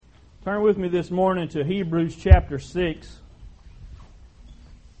Turn with me this morning to Hebrews chapter 6.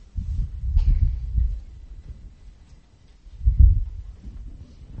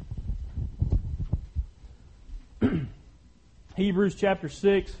 Hebrews chapter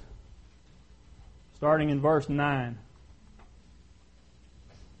 6, starting in verse 9.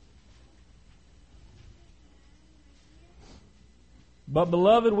 But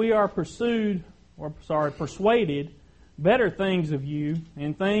beloved, we are persuaded better things of you,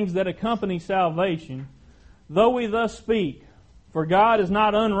 and things that accompany salvation, though we thus speak. For God is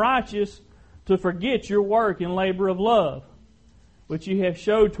not unrighteous to forget your work and labor of love, which you have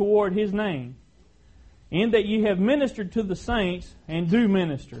showed toward His name, in that you have ministered to the saints, and do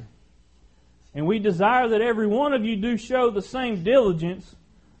minister. And we desire that every one of you do show the same diligence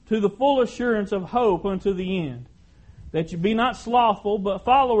to the full assurance of hope unto the end, that you be not slothful, but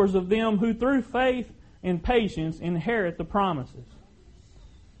followers of them who through faith and patience inherit the promises.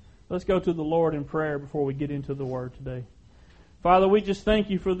 Let's go to the Lord in prayer before we get into the Word today. Father, we just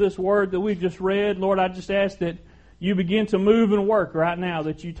thank You for this Word that we've just read. Lord, I just ask that You begin to move and work right now,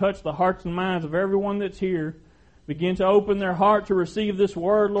 that You touch the hearts and minds of everyone that's here. Begin to open their heart to receive this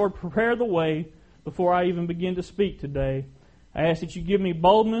Word. Lord, prepare the way before I even begin to speak today. I ask that You give me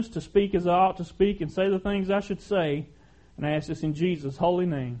boldness to speak as I ought to speak and say the things I should say. And I ask this in Jesus' holy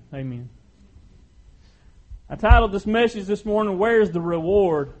name. Amen. I titled this message this morning, Where's the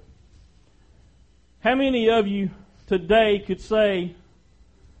Reward? How many of you today could say,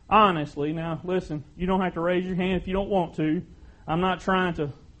 honestly, now listen, you don't have to raise your hand if you don't want to. I'm not trying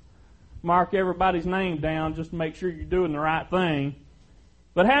to mark everybody's name down just to make sure you're doing the right thing.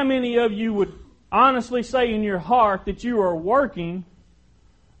 But how many of you would honestly say in your heart that you are working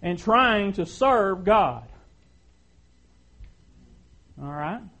and trying to serve God? All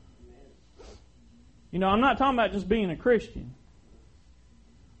right? You know, I'm not talking about just being a Christian.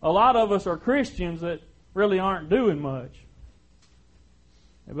 A lot of us are Christians that really aren't doing much.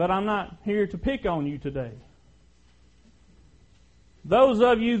 But I'm not here to pick on you today. Those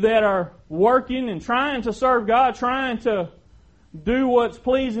of you that are working and trying to serve God, trying to do what's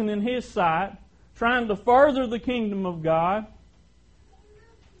pleasing in His sight, trying to further the kingdom of God,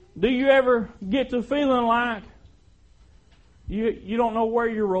 do you ever get to feeling like you don't know where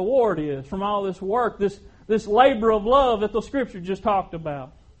your reward is from all this work, this labor of love that the Scripture just talked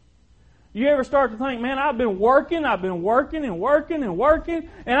about? You ever start to think, man, I've been working and working,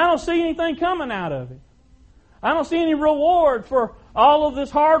 and I don't see anything coming out of it. I don't see any reward for all of this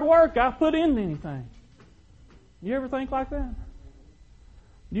hard work I've put into anything. You ever think like that?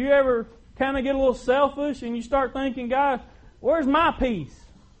 Do you ever kind of get a little selfish and you start thinking, God, where's my peace?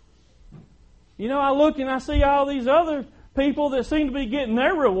 You know, I look and I see all these other people that seem to be getting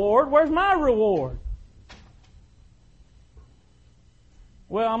their reward. Where's my reward?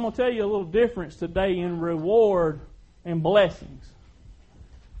 Well, I'm going to tell you a little difference today in reward and blessings.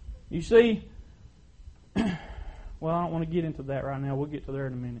 You see, well, I don't want to get into that right now. We'll get to there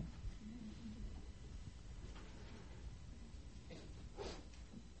in a minute.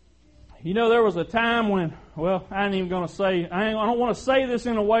 You know, there was a time when, well, I ain't even going to say, I don't want to say this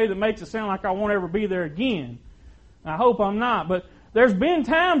in a way that makes it sound like I won't ever be there again. I hope I'm not, but there's been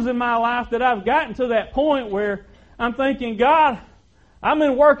times in my life that I've gotten to that point where I'm thinking, God, I've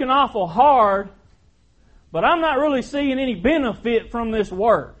been working awful hard, but I'm not really seeing any benefit from this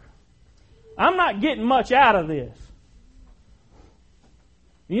work. I'm not getting much out of this.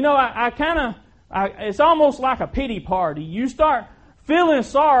 You know, it's almost like a pity party. You start feeling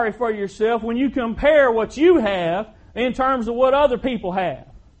sorry for yourself when you compare what you have in terms of what other people have.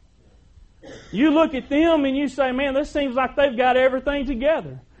 You look at them and you say, man, this seems like they've got everything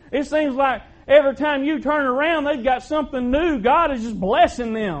together. It seems like every time you turn around, they've got something new. God is just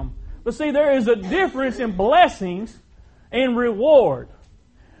blessing them. But see, there is a difference in blessings and reward.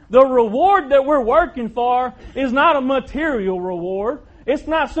 The reward that we're working for is not a material reward. It's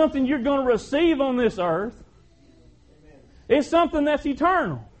not something you're going to receive on this earth. It's something that's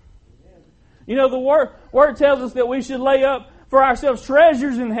eternal. You know, the Word tells us that we should lay up for ourselves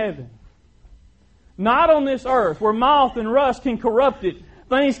treasures in heaven. Not on this earth where moth and rust can corrupt it.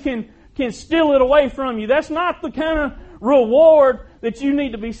 Things can steal it away from you. That's not the kind of reward that you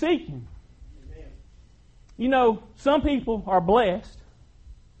need to be seeking. You know, some people are blessed.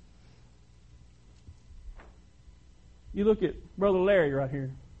 You look at Brother Larry right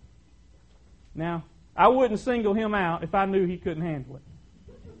here. Now, I wouldn't single him out if I knew he couldn't handle it.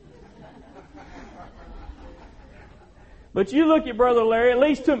 But you look at Brother Larry, at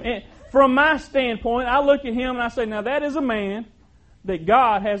least from my standpoint, I look at him and I say, now that is a man that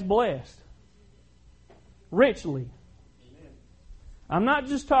God has blessed richly. I'm not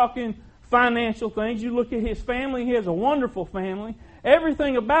just talking financial things. You look at his family, he has a wonderful family.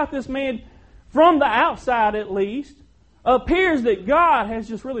 Everything about this man, from the outside at least, appears that God has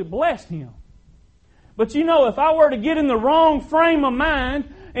just really blessed him. But you know, if I were to get in the wrong frame of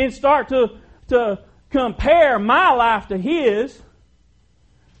mind and start to compare my life to his,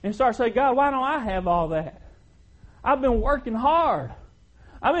 and start saying, God, why don't I have all that? I've been working hard.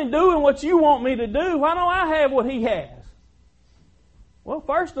 I've been doing what you want me to do. Why don't I have what he has? Well,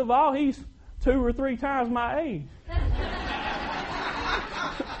 first of all, he's 2 or 3 times my age.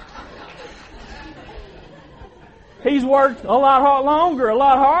 He's worked a lot longer, a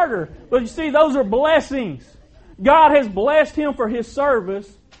lot harder. But you see, those are blessings. God has blessed him for his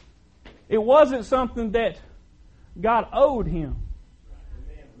service. It wasn't something that God owed him.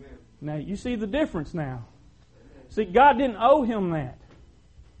 Now, you see the difference now. See, God didn't owe him that.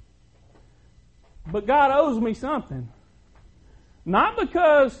 But God owes me something. Not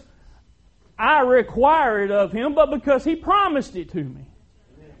because I require it of him, but because he promised it to me.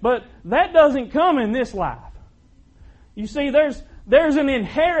 But that doesn't come in this life. You see, there's an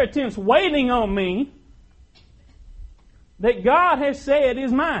inheritance waiting on me that God has said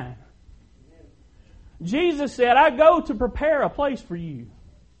is mine. Jesus said, I go to prepare a place for you.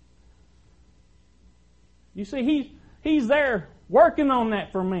 You see, He's there working on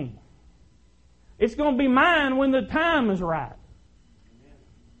that for me. It's going to be mine when the time is right.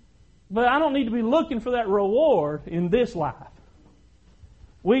 But I don't need to be looking for that reward in this life.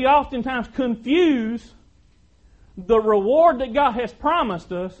 We oftentimes confuse the reward that God has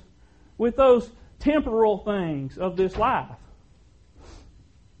promised us with those temporal things of this life.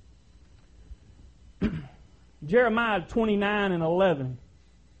 Jeremiah 29:11.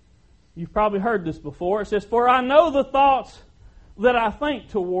 You've probably heard this before. It says, For I know the thoughts that I think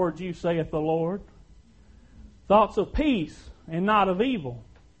towards you, saith the Lord. Thoughts of peace and not of evil,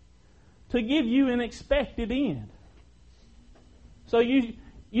 to give you an expected end. So you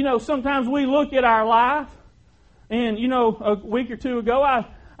know, sometimes we look at our life, and you know, a week or two ago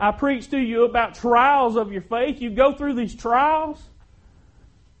I preached to you about trials of your faith. You go through these trials,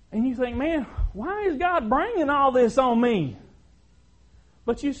 and you think, man, why is God bringing all this on me?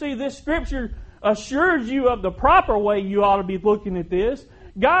 But you see, this scripture assures you of the proper way you ought to be looking at this.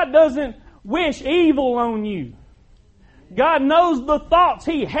 God doesn't wish evil on you. God knows the thoughts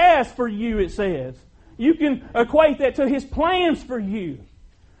He has for you, it says. You can equate that to His plans for you.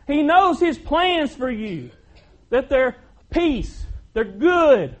 He knows His plans for you. That they're peace, they're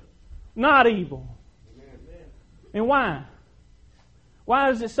good, not evil. Amen. And why? Why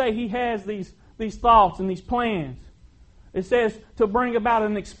does it say He has these thoughts and these plans? It says to bring about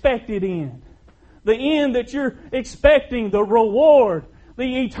an expected end. The end that you're expecting, the reward,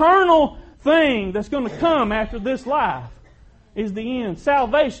 the eternal thing that's going to come after this life is the end.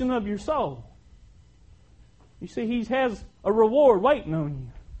 Salvation of your soul. You see, He has a reward waiting on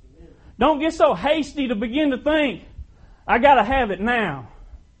you. Don't get so hasty to begin to think, I got to have it now.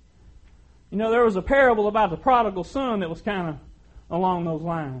 You know, there was a parable about the prodigal son that was kind of along those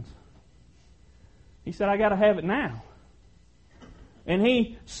lines. He said, I got to have it now. And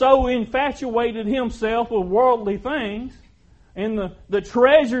he so infatuated himself with worldly things and the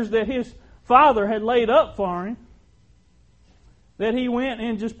treasures that his father had laid up for him that he went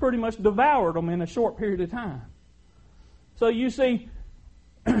and just pretty much devoured them in a short period of time. So you see,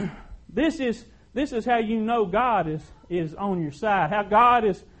 this is how you know God is on your side. How God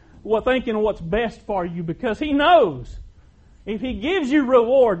is thinking of what's best for you, because He knows if He gives you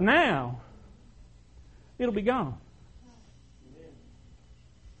reward now, it'll be gone.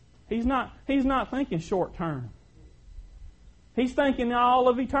 He's not thinking short term. He's thinking all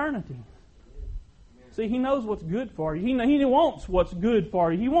of eternity. See, He knows what's good for you. He wants what's good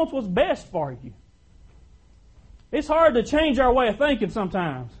for you. He wants what's best for you. It's hard to change our way of thinking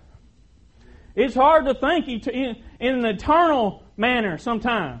sometimes. It's hard to think in an eternal manner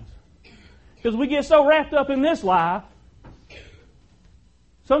sometimes. Because we get so wrapped up in this life,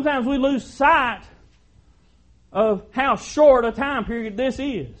 sometimes we lose sight of how short a time period this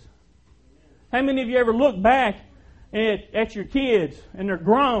is. How many of you ever look back at your kids and they're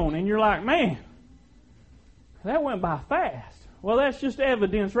grown and you're like, man, that went by fast. Well, that's just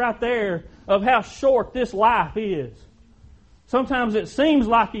evidence right there of how short this life is. Sometimes it seems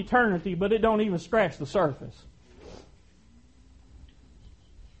like eternity, but it don't even scratch the surface.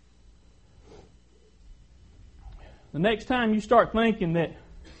 The next time you start thinking that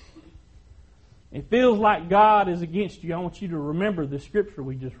it feels like God is against you, I want you to remember the scripture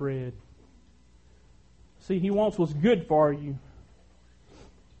we just read. See, He wants what's good for you.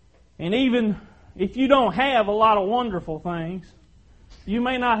 And even if you don't have a lot of wonderful things, You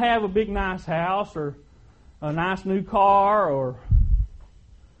may not have a big nice house or a nice new car or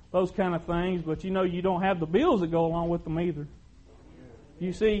those kind of things, but you don't have the bills that go along with them either.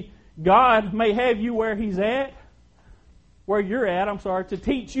 You see, God may have you where you're at, to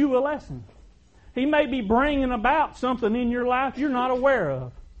teach you a lesson. He may be bringing about something in your life you're not aware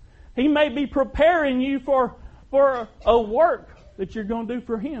of. He may be preparing you for a work that you're going to do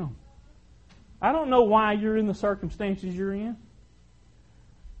for Him. I don't know why you're in the circumstances you're in.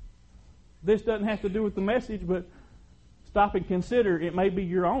 This doesn't have to do with the message, but stop and consider it may be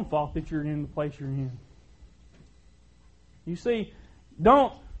your own fault that you're in the place you're in. You see,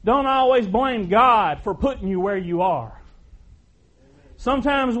 don't always blame God for putting you where you are.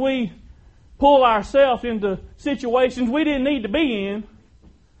 Sometimes we pull ourselves into situations we didn't need to be in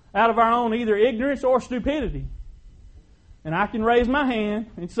out of our own either ignorance or stupidity. And I can raise my hand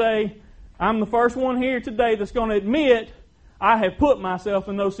and say, I'm the first one here today that's going to admit I have put myself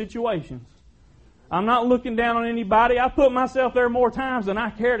in those situations. I'm not looking down on anybody. I put myself there more times than I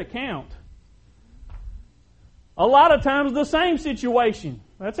care to count. A lot of times the same situation.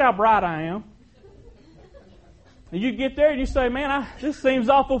 That's how bright I am. And you get there and you say, man, this seems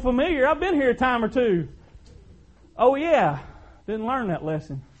awful familiar. I've been here a time or two. Oh yeah, didn't learn that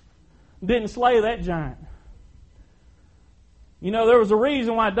lesson. Didn't slay that giant. There was a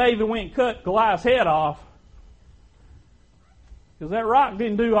reason why David went and cut Goliath's head off. Because that rock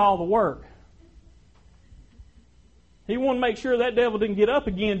didn't do all the work. He wanted to make sure that devil didn't get up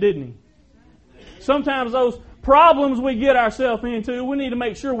again, didn't he? Sometimes those problems we get ourselves into, we need to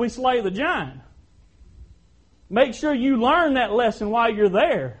make sure we slay the giant. Make sure you learn that lesson while you're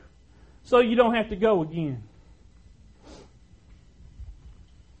there so you don't have to go again.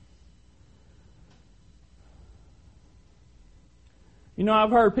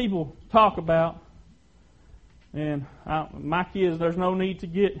 I've heard people talk about, and my kids, there's no need to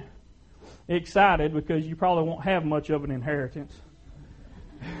get excited because you probably won't have much of an inheritance.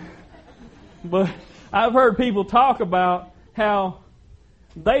 But I've heard people talk about how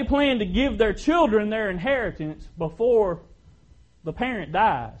they plan to give their children their inheritance before the parent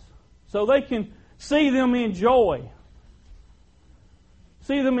dies, so they can see them enjoy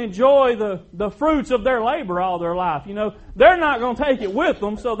the fruits of their labor all their life. They're not going to take it with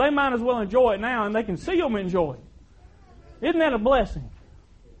them, so they might as well enjoy it now, and they can see them enjoy it. Isn't that a blessing?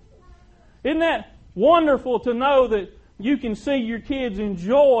 Isn't that wonderful to know that you can see your kids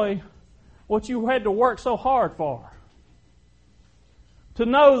enjoy what you had to work so hard for? To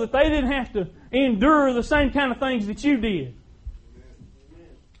know that they didn't have to endure the same kind of things that you did.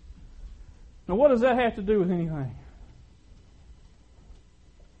 Now, what does that have to do with anything?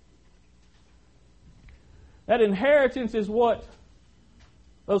 That inheritance is what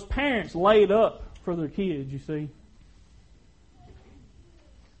those parents laid up for their kids, you see.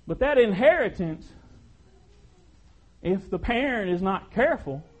 But that inheritance, if the parent is not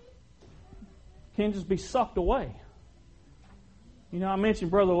careful, can just be sucked away. I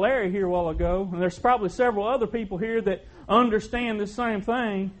mentioned Brother Larry here a while ago, and there's probably several other people here that understand the same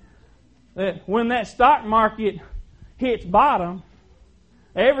thing, that when that stock market hits bottom,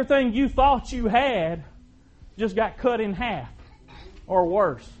 everything you thought you had just got cut in half or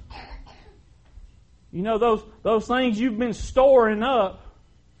worse. Those things you've been storing up.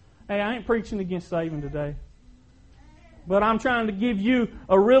 Hey, I ain't preaching against saving today. But I'm trying to give you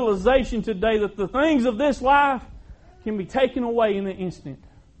a realization today that the things of this life can be taken away in an instant.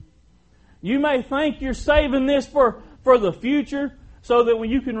 You may think you're saving this for the future so that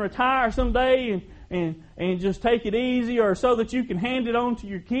when you can retire someday and just take it easy, or so that you can hand it on to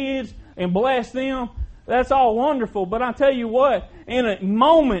your kids and bless them. That's all wonderful. But I tell you what, in a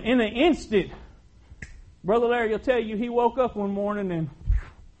moment, in an instant, Brother Larry will tell you he woke up one morning and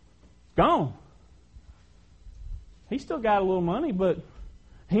gone. He still got a little money, but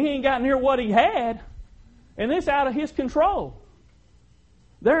he ain't got near what he had. And it's out of his control.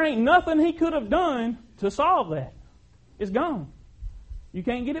 There ain't nothing he could have done to solve that. It's gone. You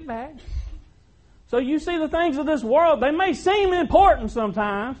can't get it back. So you see, the things of this world, they may seem important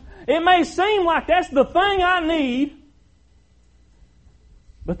sometimes. It may seem like that's the thing I need.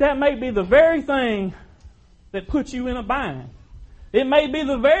 But that may be the very thing that puts you in a bind. It may be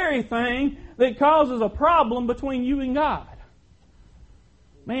the very thing that causes a problem between you and God.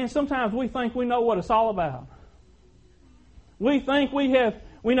 Man, sometimes we think we know what it's all about. We think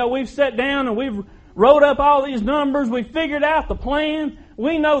we've sat down and we've wrote up all these numbers. We've figured out the plan.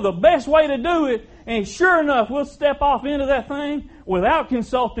 We know the best way to do it. And sure enough, we'll step off into that thing without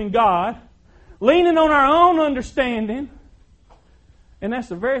consulting God, leaning on our own understanding. And that's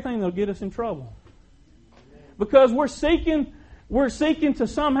the very thing that'll get us in trouble. Because we're seeking we're seeking to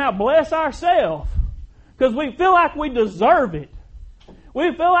somehow bless ourselves because we feel like we deserve it.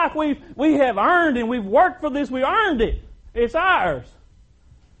 We feel like we have earned and we've worked for this. We earned it. It's ours.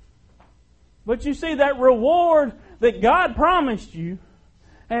 But you see, that reward that God promised you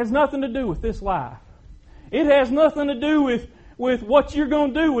has nothing to do with this life. It has nothing to do with what you're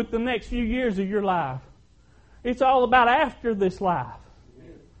going to do with the next few years of your life. It's all about after this life.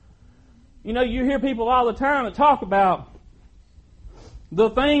 You know, you hear people all the time that talk about the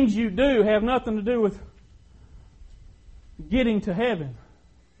things you do have nothing to do with getting to heaven.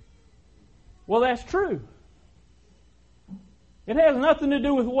 Well, that's true. It has nothing to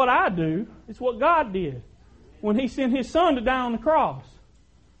do with what I do. It's what God did when He sent His Son to die on the cross.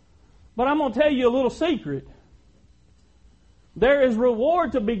 But I'm going to tell you a little secret. There is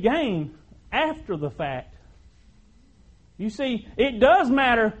reward to be gained after the fact. You see, it does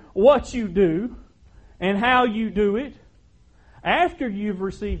matter what you do and how you do it after you've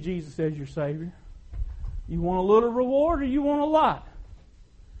received Jesus as your Savior. You want a little reward or you want a lot?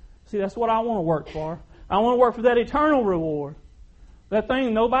 See, that's what I want to work for. I want to work for that eternal reward. That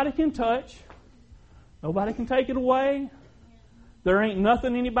thing nobody can touch. Nobody can take it away. There ain't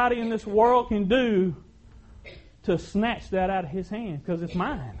nothing anybody in this world can do to snatch that out of His hand because it's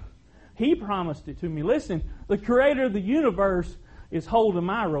mine. He promised it to me. Listen, the Creator of the universe is holding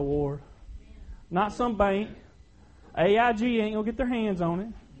my reward. Not some bank. AIG ain't going to get their hands on it.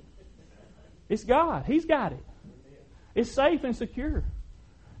 It's God. He's got it. It's safe and secure.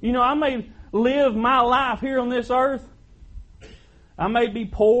 You know, I may live my life here on this earth. I may be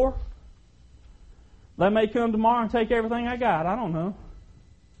poor. They may come tomorrow and take everything I got. I don't know.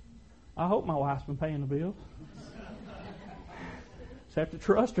 I hope my wife's been paying the bills. Just have to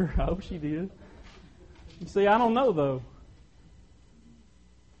trust her. I hope she did. You see, I don't know though.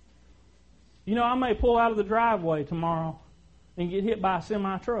 You know, I may pull out of the driveway tomorrow and get hit by a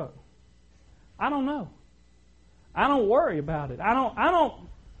semi-truck. I don't know. I don't worry about it. I don't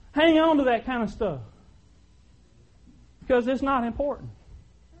hang on to that kind of stuff. Because it's not important.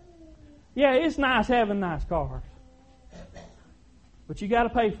 Yeah, it's nice having nice cars. But you got to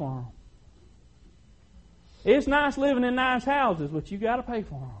pay for them. It's nice living in nice houses, but you got to pay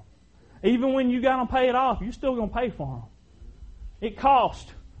for them. Even when you got to pay it off, you're still going to pay for them. It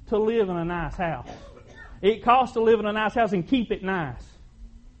costs to live in a nice house. It costs to live in a nice house and keep it nice.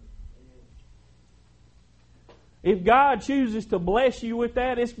 If God chooses to bless you with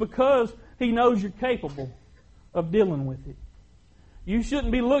that, it's because He knows you're capable of dealing with it. You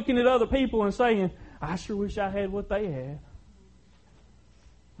shouldn't be looking at other people and saying, I sure wish I had what they had.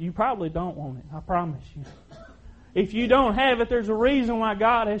 You probably don't want it, I promise you. If you don't have it, there's a reason why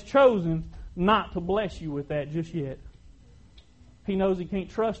God has chosen not to bless you with that just yet. He knows He can't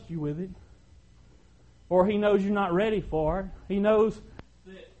trust you with it. Or He knows you're not ready for it. He knows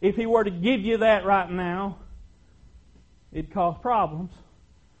that if He were to give you that right now, it'd cause problems.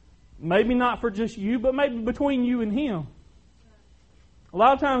 Maybe not for just you, but maybe between you and Him. A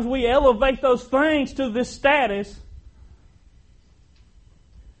lot of times we elevate those things to this status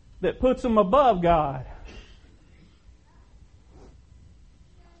that puts them above God.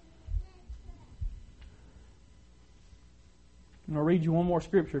 I'm going to read you one more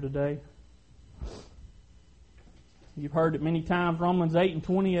scripture today. You've heard it many times, Romans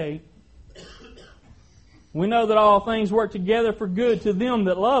 8:28. We know that all things work together for good to them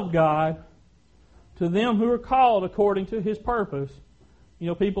that love God, to them who are called according to His purpose. You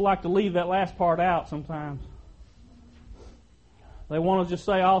know, people like to leave that last part out sometimes. They want to just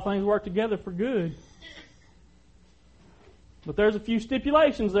say all things work together for good. But there's a few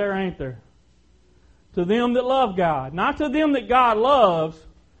stipulations there, ain't there? To them that love God. Not to them that God loves,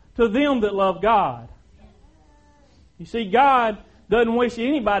 to them that love God. You see, God doesn't wish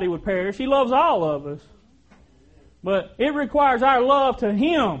anybody would perish. He loves all of us. But it requires our love to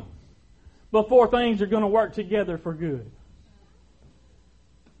Him before things are going to work together for good.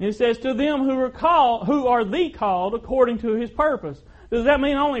 And it says, to them who are the called according to His purpose. Does that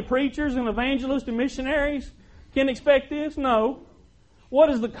mean only preachers and evangelists and missionaries can expect this? No. What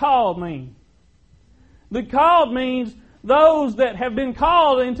does the called mean? The called means those that have been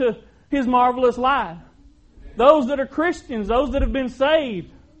called into His marvelous light. Those that are Christians, those that have been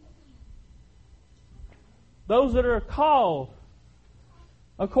saved. Those that are called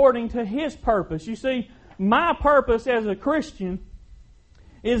according to His purpose. You see, my purpose as a Christian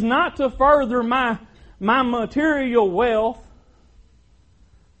is not to further my material wealth.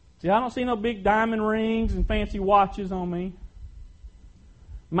 See, I don't see no big diamond rings and fancy watches on me.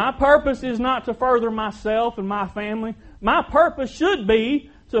 My purpose is not to further myself and my family. My purpose should be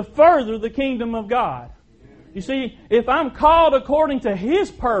to further the kingdom of God. You see, if I'm called according to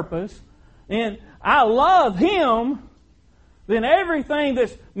His purpose and I love Him, then everything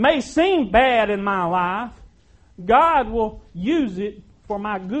that may seem bad in my life, God will use it for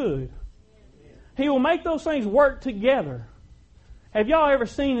my good. He will make those things work together. Have y'all ever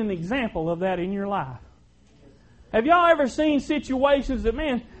seen an example of that in your life? Have y'all ever seen situations that,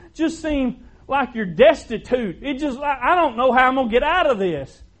 man, just seem like you're destitute? It just, I don't know how I'm going to get out of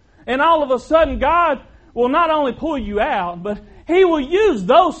this. And all of a sudden, God will not only pull you out, but He will use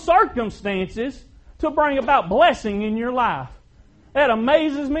those circumstances to bring about blessing in your life. That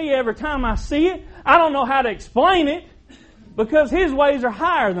amazes me every time I see it. I don't know how to explain it because His ways are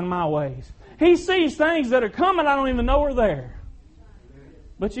higher than my ways. He sees things that are coming I don't even know are there.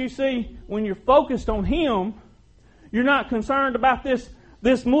 But you see, when you're focused on Him, you're not concerned about this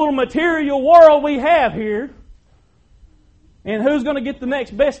little material world we have here. And who's going to get the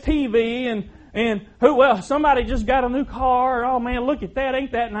next best TV and who, well, somebody just got a new car. Oh man, look at that.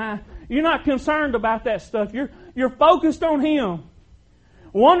 Ain't that nice? You're not concerned about that stuff. You're focused on Him.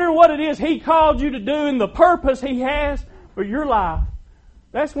 Wondering what it is He called you to do and the purpose He has for your life.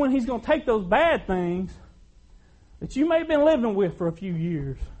 That's when He's going to take those bad things that you may have been living with for a few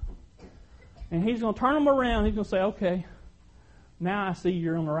years. And He's going to turn them around. He's going to say, okay, now I see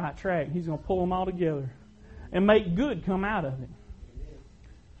you're on the right track. He's going to pull them all together and make good come out of it.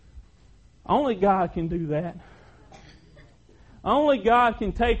 Only God can do that. Only God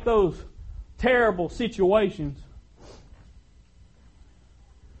can take those terrible situations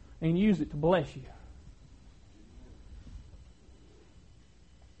and use it to bless you.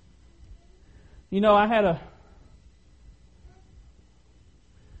 You know, I had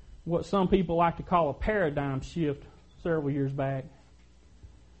what some people like to call a paradigm shift several years back.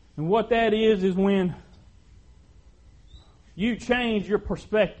 And what that is when you change your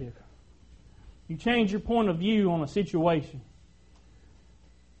perspective. You change your point of view on a situation.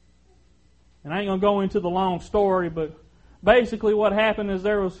 And I ain't going to go into the long story, but basically what happened is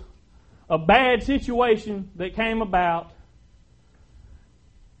there was a bad situation that came about.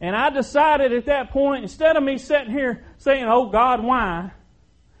 And I decided at that point, instead of me sitting here saying, oh God, why?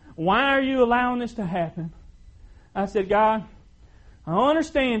 Why are you allowing this to happen? I said, God, I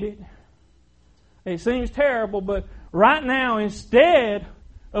understand it. It seems terrible, but right now, instead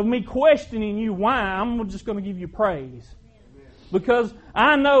of me questioning you why, I'm just going to give you praise. Because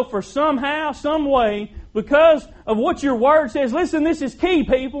I know for somehow, some way, because of what your Word says. Listen, this is key,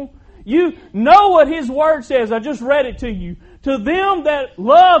 people. You know what His Word says. I just read it to you. To them that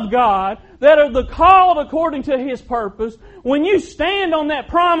love God, that are the called according to His purpose, when you stand on that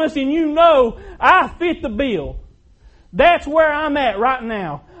promise and you know, I fit the bill. That's where I'm at right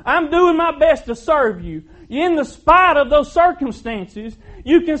now. I'm doing my best to serve you. In the spite of those circumstances,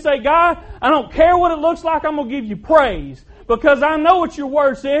 you can say, God, I don't care what it looks like, I'm going to give you praise. Because I know what your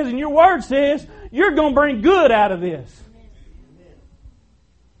Word says, and your Word says you're going to bring good out of this.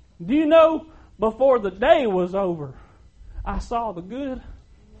 Do you know, before the day was over, I saw the good?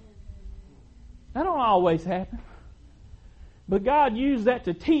 That don't always happen. But God used that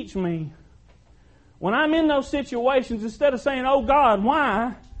to teach me. When I'm in those situations, instead of saying, oh God,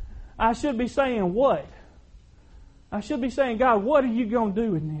 why? I should be saying, what? I should be saying, God, what are you going to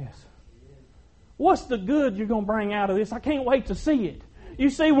do in this? What's the good you're going to bring out of this? I can't wait to see it. You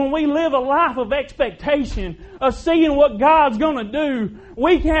see, when we live a life of expectation, of seeing what God's going to do,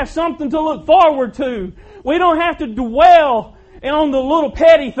 we can have something to look forward to. We don't have to dwell on the little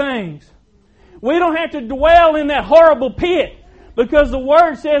petty things. We don't have to dwell in that horrible pit, because the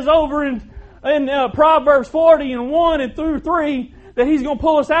Word says over in Proverbs 40 and 1 and through 3 that He's going to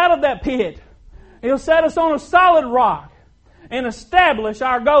pull us out of that pit. He'll set us on a solid rock and establish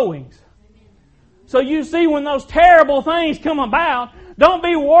our goings. So you see, when those terrible things come about, don't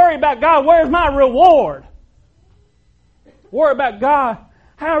be worried about, God, where's my reward? Worry about, God,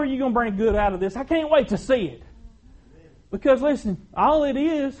 how are you going to bring good out of this? I can't wait to see it. Because listen, all it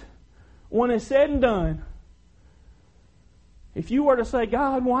is, when it's said and done, if you were to say,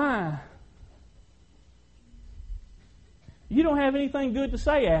 God, why? You don't have anything good to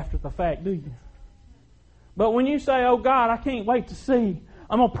say after the fact, do you? But when you say, oh God, I can't wait to see,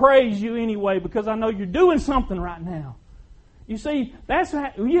 I'm going to praise you anyway because I know you're doing something right now. You see,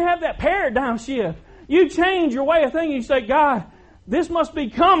 you have that paradigm shift. You change your way of thinking. You say, God, this must be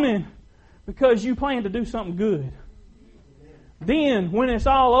coming because you plan to do something good. Then, when it's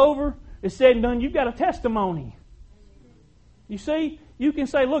all over, it's said and done, you've got a testimony. You see, you can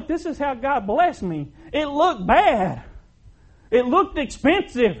say, look, this is how God blessed me. It looked bad. It looked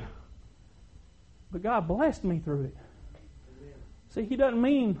expensive. But God blessed me through it. See, He doesn't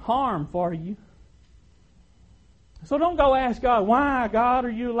mean harm for you. So don't go ask God, why, God, are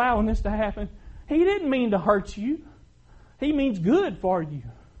you allowing this to happen? He didn't mean to hurt you. He means good for you.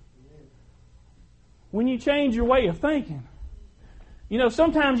 When you change your way of thinking. You know,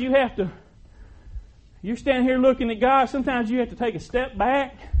 sometimes you're standing here looking at God, sometimes you have to take a step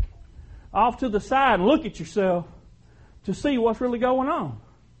back, off to the side, and look at yourself to see what's really going on.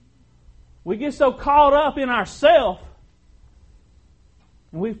 We get so caught up in ourselves,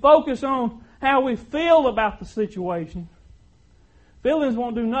 and we focus on how we feel about the situation. Feelings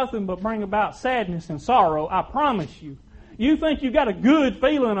won't do nothing but bring about sadness and sorrow, I promise you. You think you got a good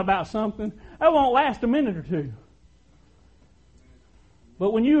feeling about something, that won't last a minute or two.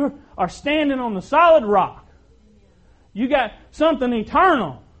 But when you are standing on the solid rock, you got something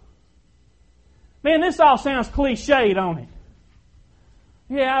eternal. Man, this all sounds cliched, don't it?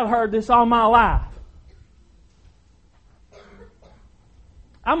 Yeah, I've heard this all my life.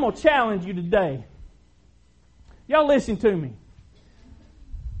 I'm going to challenge you today. Y'all listen to me.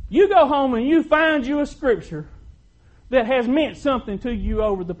 You go home and you find you a scripture that has meant something to you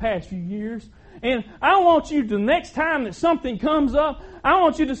over the past few years. And I want you to, the next time that something comes up, I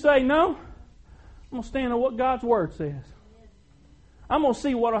want you to say, no, I'm going to stand on what God's Word says. I'm going to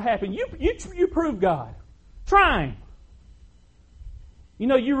see what will happen. You prove God. Try Him. You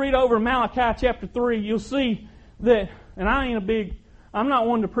know, you read over Malachi chapter 3, you'll see that, and I'm not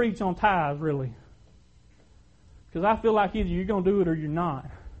one to preach on tithes, really. Because I feel like either you're going to do it or you're not.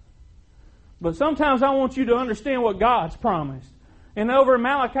 But sometimes I want you to understand what God's promised. And over in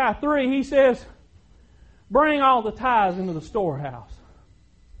Malachi 3, He says, bring all the tithes into the storehouse.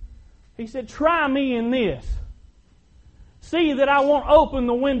 He said, try me in this. See that I won't open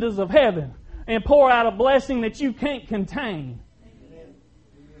the windows of heaven and pour out a blessing that you can't contain. Amen.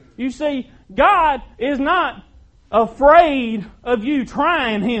 You see, God is not afraid of you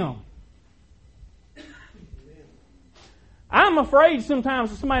trying Him. I'm afraid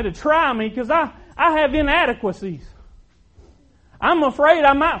sometimes of somebody to try me because I have inadequacies. I'm afraid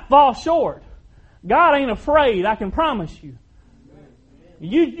I might fall short. God ain't afraid, I can promise you.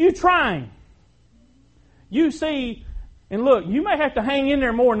 You try Him. You see, and look, you may have to hang in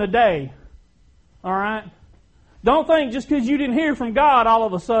there more than a day. All right? Don't think just because you didn't hear from God all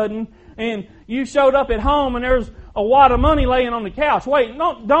of a sudden and you showed up at home and there's a wad of money laying on the couch. Wait,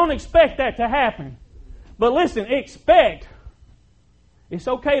 don't expect that to happen. But listen, expect. It's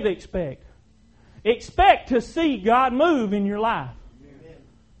okay to expect. Expect to see God move in your life.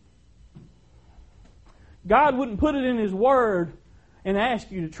 God wouldn't put it in His Word and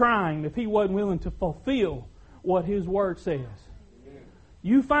ask you to try Him if He wasn't willing to fulfill what His Word says.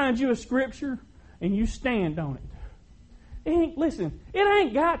 You find you a Scripture and you stand on it. Listen, it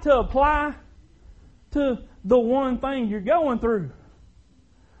ain't got to apply to the one thing you're going through.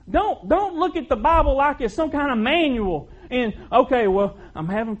 Don't look at the Bible like it's some kind of manual. And, okay, well, I'm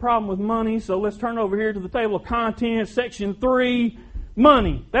having a problem with money, so let's turn over here to the table of contents, section 3,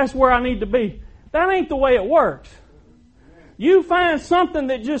 money. That's where I need to be. That ain't the way it works. You find something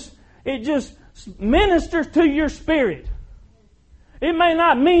that just ministers to your spirit. It may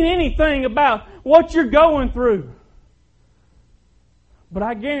not mean anything about what you're going through. But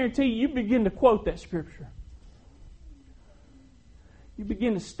I guarantee you begin to quote that Scripture. You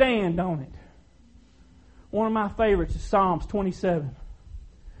begin to stand on it. One of my favorites is Psalms 27. It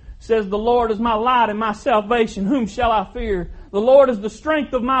says, the Lord is my light and my salvation. Whom shall I fear? The Lord is the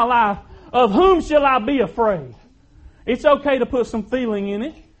strength of my life. Of whom shall I be afraid? It's okay to put some feeling in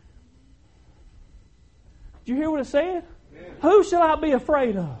it. Did you hear what it said? Yeah. Who shall I be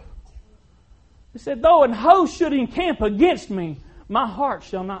afraid of? It said, though an host should encamp against me, my heart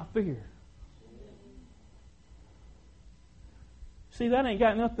shall not fear. See, that ain't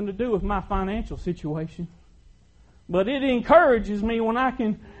got nothing to do with my financial situation. But it encourages me when I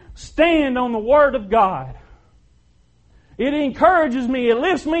can stand on the Word of God. It encourages me. It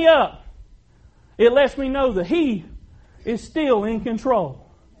lifts me up. It lets me know that He is still in control.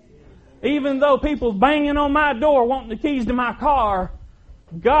 Even though people's banging on my door wanting the keys to my car,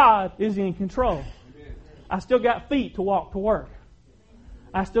 God is in control. I still got feet to walk to work.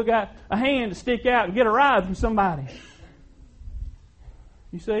 I still got a hand to stick out and get a ride from somebody.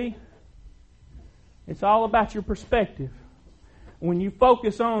 You see? It's all about your perspective. When you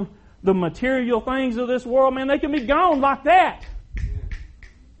focus on the material things of this world, man, they can be gone like that.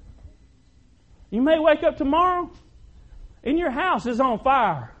 You may wake up tomorrow and your house is on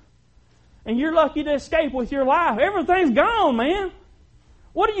fire. And you're lucky to escape with your life. Everything's gone, man.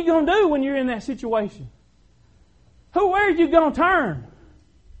 What are you going to do when you're in that situation? Where are you going to turn?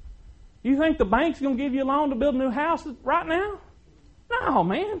 You think the bank's going to give you a loan to build a new house right now? No,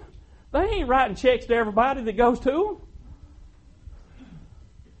 man. They ain't writing checks to everybody that goes to them.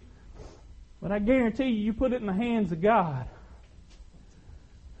 But I guarantee you put it in the hands of God.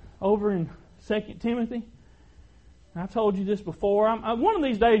 Over in 2 Timothy, I've told you this before. One of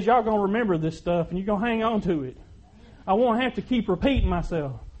these days, y'all going to remember this stuff, and you're going to hang on to it. I won't have to keep repeating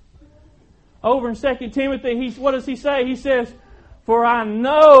myself. Over in 2 Timothy, what does he say? He says, "For I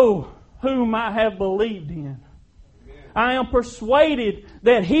know whom I have believed in. I am persuaded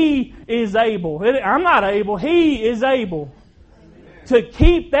that He is able." I'm not able. He is able to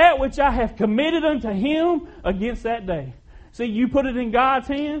keep that which I have committed unto Him against that day. See, you put it in God's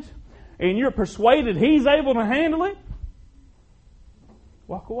hands, and you're persuaded He's able to handle it.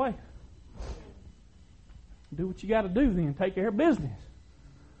 Walk away. Do what you got to do then. Take care of business.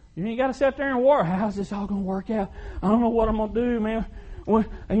 You ain't got to sit there and worry, how's this all going to work out? I don't know what I'm going to do, man. Well,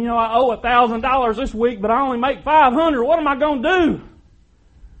 I owe $1,000 this week, but I only make $500. What am I going to do?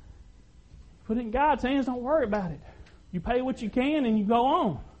 Put it in God's hands. Don't worry about it. You pay what you can and you go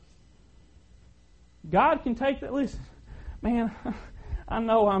on. God can take that. Listen, man, I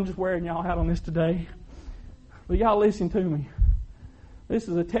know I'm just wearing y'all out on this today, but y'all listen to me. This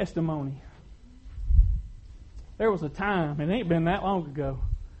is a testimony. There was a time, it ain't been that long ago,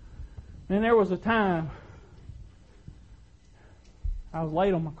 and there was a time I was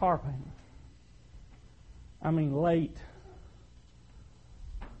late on my car payment. I mean late.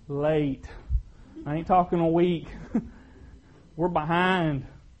 Late. I ain't talking a week. We're behind.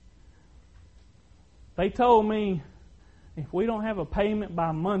 They told me if we don't have a payment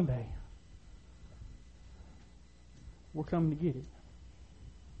by Monday, we're coming to get it.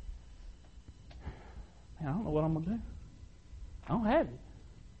 Man, I don't know what I'm going to do. I don't have it.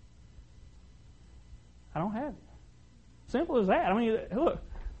 I don't have it. Simple as that. I mean, look,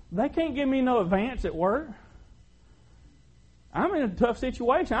 they can't give me no advance at work. I'm in a tough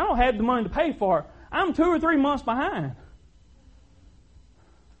situation. I don't have the money to pay for it. I'm 2 or 3 months behind.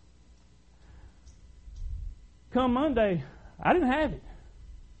 Come Monday, I didn't have it.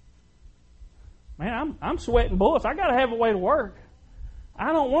 Man, I'm sweating bullets. I got to have a way to work.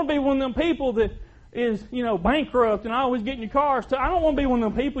 I don't want to be one of them people that is, bankrupt and always getting your cars. I don't want to be one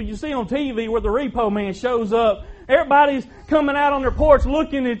of them people you see on TV where the repo man shows up. Everybody's coming out on their porch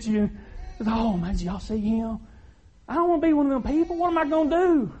looking at you. Oh, man, did y'all see him? I don't want to be one of them people. What am I going to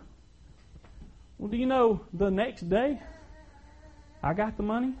do? Well, do you know the next day I got the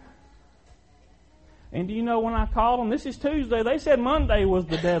money? And do you know when I called them? This is Tuesday. They said Monday was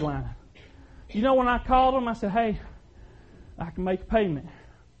the deadline. You know when I called them, I said, hey, I can make a payment.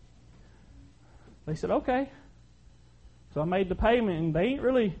 They said, okay. So I made the payment, and they ain't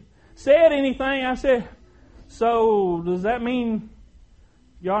really said anything. I said, so does that mean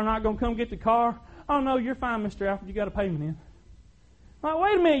y'all not going to come get the car? Oh, no, you're fine, Mr. Alfred. You got a payment in. I'm like,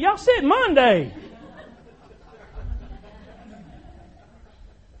 wait a minute. Y'all said Monday.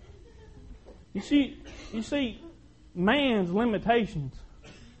 You see, man's limitations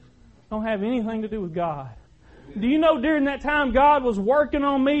don't have anything to do with God. Do you know during that time God was working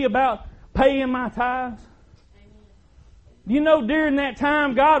on me about paying my tithes? Do you know during that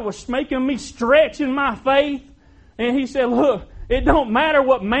time God was making me stretch in my faith? And He said, look, it don't matter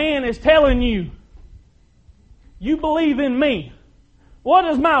what man is telling you. You believe in me. What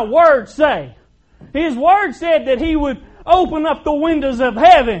does my Word say? His Word said that He would open up the windows of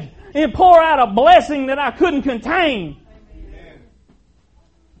heaven and pour out a blessing that I couldn't contain. Amen.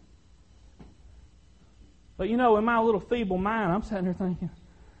 But in my little feeble mind, I'm sitting there thinking,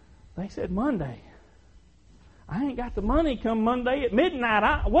 they said Monday. I ain't got the money come Monday at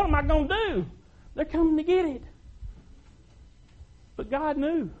midnight. What am I going to do? They're coming to get it. But God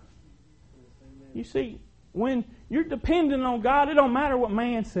knew. You see, when you're dependent on God, it don't matter what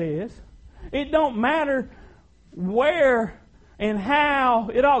man says. It don't matter where and how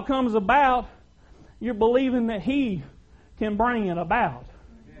it all comes about. You're believing that He can bring it about.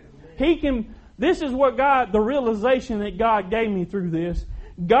 He can. This is what the realization that God gave me through this.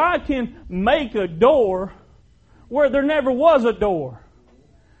 God can make a door where there never was a door.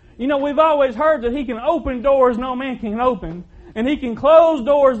 We've always heard that He can open doors no man can open, and He can close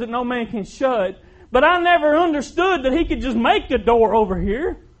doors that no man can shut. But I never understood that He could just make a door over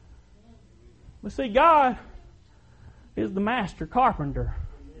here. But see, God is the master carpenter.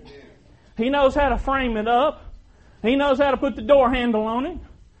 He knows how to frame it up. He knows how to put the door handle on it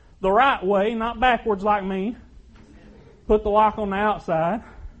the right way, not backwards like me. Put the lock on the outside.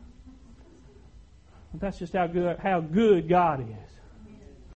 But that's just how good God is.